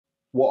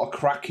What a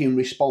cracking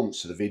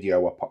response to the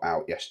video I put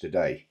out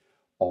yesterday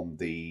on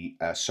the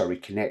Surrey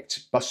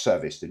Connect bus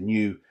service, the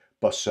new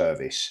bus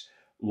service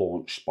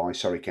launched by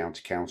Surrey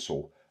County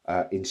Council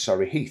in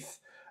Surrey Heath.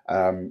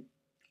 I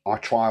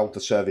trialled the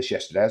service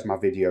yesterday, as my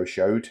video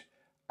showed,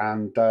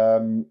 and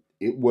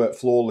it worked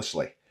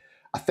flawlessly.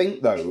 I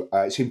think, though,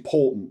 it's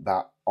important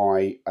that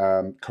I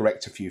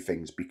correct a few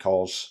things,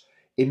 because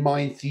in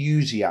my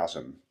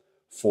enthusiasm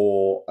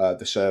for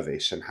the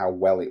service and how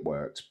well it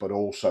worked, but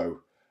also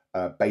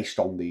based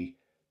on the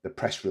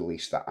press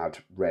release that I'd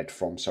read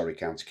from Surrey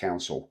County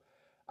Council,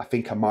 I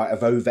think I might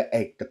have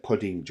over-egged the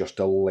pudding just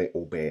a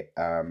little bit,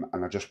 and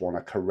I just want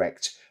to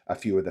correct a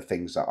few of the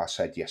things that I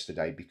said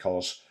yesterday,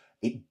 because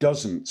it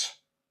doesn't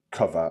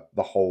cover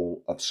the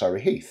whole of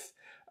Surrey Heath.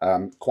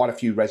 Quite a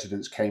few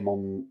residents came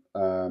on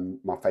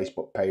my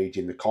Facebook page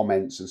in the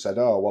comments and said,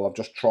 oh, well, I've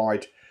just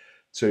tried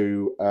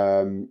to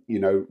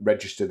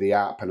register the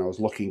app, and I was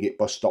looking at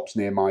bus stops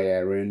near my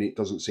area and it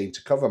doesn't seem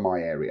to cover my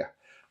area.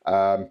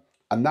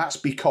 And that's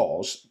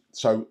because,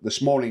 so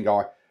this morning,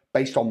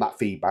 based on that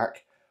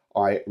feedback,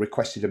 I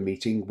requested a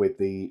meeting with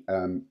the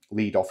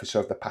lead officer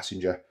of the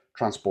passenger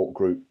transport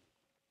group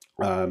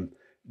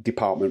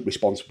department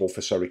responsible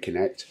for Surrey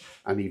Connect,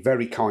 and he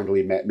very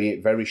kindly met me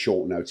at very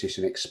short notice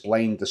and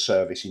explained the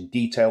service in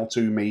detail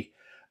to me,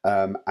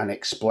 and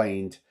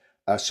explained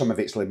some of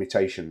its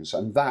limitations.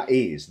 And that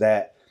is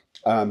that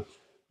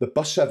the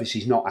bus service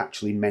is not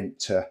actually meant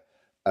to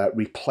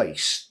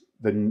replace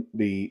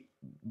the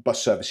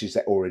bus services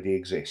that already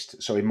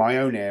exist. So in my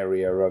own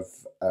area of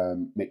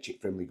Mitchett,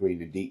 Frimley Green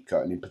and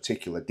Deepcut, and in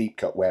particular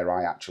Deepcut, where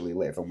I actually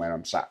live and where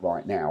I'm sat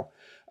right now,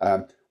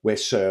 we're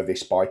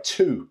serviced by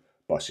two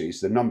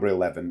buses, the number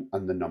 11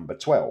 and the number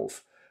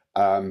 12.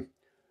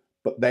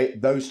 But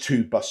those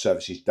two bus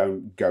services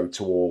don't go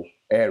to all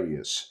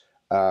areas.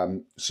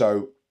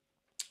 So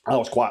I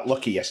was quite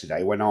lucky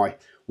yesterday when I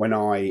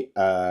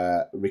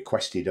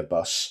requested a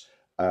bus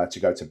to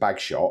go to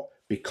Bagshot,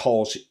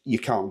 because you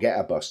can't get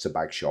a bus to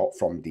Bagshot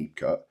from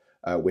Deepcut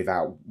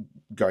without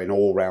going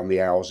all around the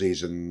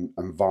houses and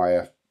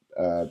via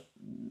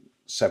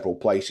several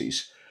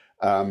places.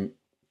 That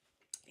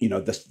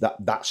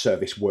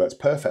service works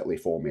perfectly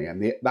for me,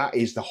 and that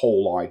is the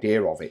whole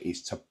idea of it,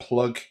 is to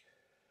plug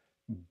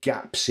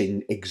gaps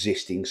in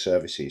existing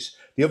services.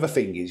 The other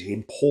thing is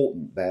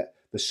important that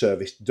the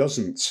service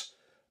doesn't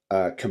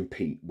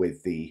compete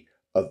with the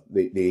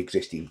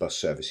existing bus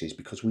services,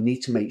 because we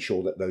need to make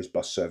sure that those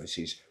bus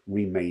services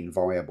remain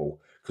viable.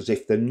 Because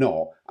if they're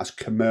not, as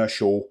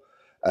commercial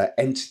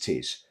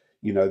entities,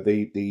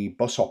 the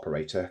bus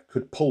operator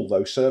could pull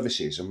those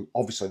services, and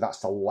obviously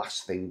that's the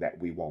last thing that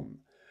we want.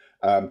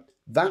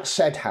 That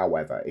said,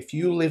 however, if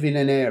you live in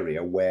an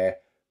area where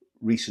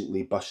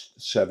recently bus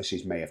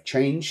services may have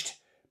changed,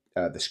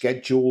 the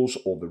schedules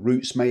or the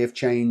routes may have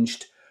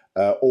changed,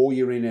 or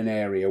you're in an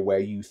area where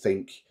you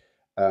think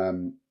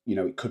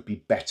it could be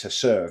better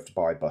served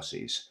by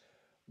buses,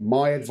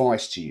 my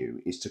advice to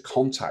you is to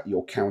contact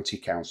your county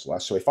councillor.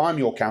 So if I'm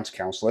your county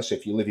councillor, so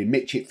if you live in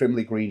Mitchett,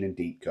 Frimley Green and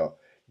Deepcut,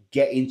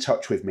 get in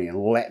touch with me and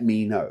let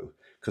me know,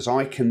 because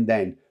I can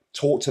then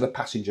talk to the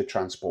passenger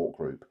transport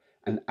group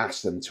and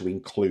ask them to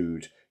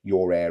include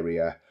your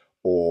area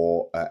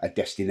or a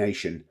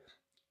destination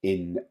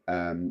in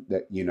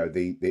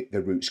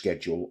the route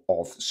schedule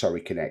of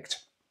Surrey Connect.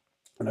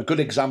 And a good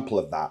example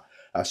of that,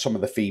 some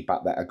of the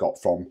feedback that I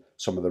got from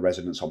some of the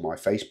residents on my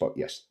Facebook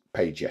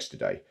page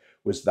yesterday,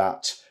 was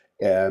that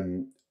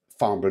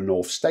Farnborough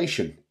North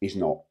Station is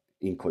not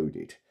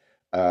included.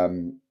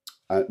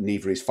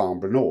 Neither is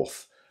Farnborough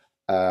North.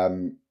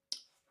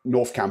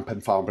 North Camp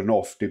and Farnborough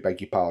North, do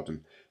beg your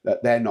pardon,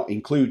 that they're not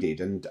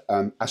included. And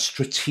as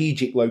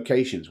strategic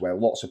locations where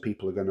lots of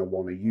people are going to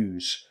want to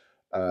use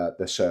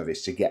the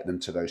service to get them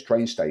to those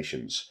train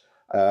stations,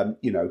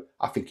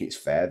 I think it's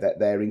fair that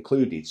they're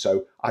included.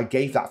 So I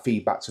gave that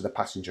feedback to the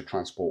passenger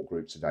transport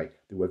group today.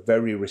 They were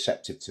very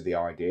receptive to the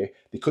idea.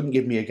 They couldn't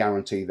give me a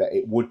guarantee that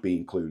it would be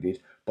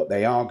included, but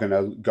they are going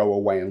to go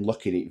away and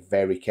look at it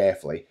very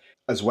carefully,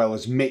 as well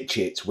as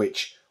Mitchett,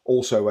 which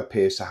also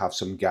appears to have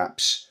some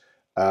gaps.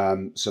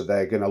 So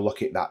they're going to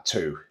look at that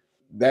too.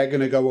 They're going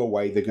to go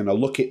away. They're going to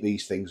look at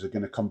these things. They're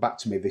going to come back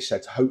to me, they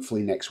said,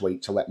 hopefully next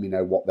week, to let me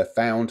know what they've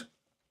found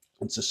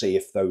and to see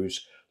if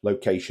those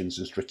locations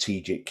and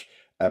strategic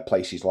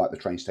places like the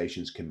train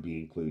stations can be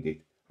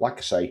included. Like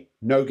I say,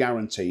 no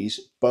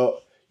guarantees,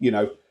 but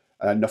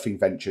nothing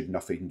ventured,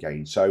 nothing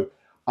gained. So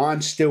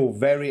I'm still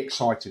very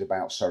excited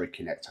about Surrey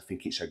Connect. I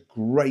think it's a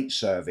great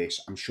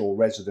service. I'm sure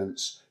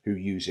residents who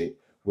use it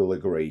will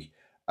agree.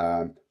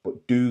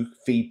 But do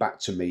feedback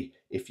to me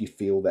if you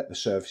feel that the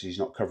service is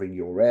not covering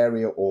your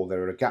area, or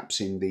there are gaps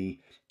in the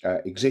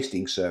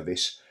existing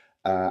service,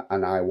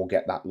 and I will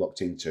get that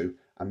looked into.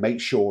 And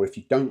make sure, if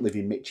you don't live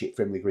in Mitchett,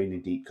 Frimley Green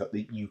and Deepcut,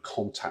 that you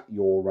contact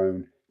your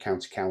own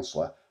county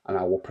councillor, and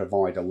I will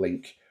provide a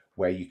link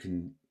where you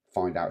can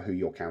find out who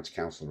your county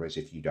councillor is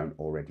if you don't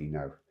already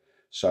know.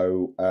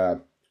 So,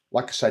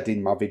 like I said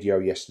in my video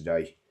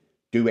yesterday,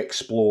 do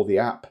explore the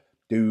app,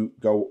 do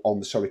go on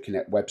the Surrey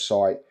Connect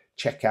website,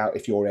 check out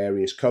if your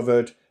area is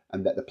covered,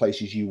 and that the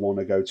places you want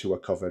to go to are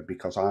covered,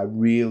 because I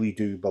really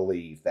do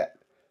believe that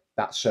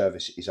that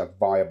service is a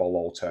viable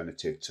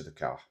alternative to the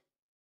car.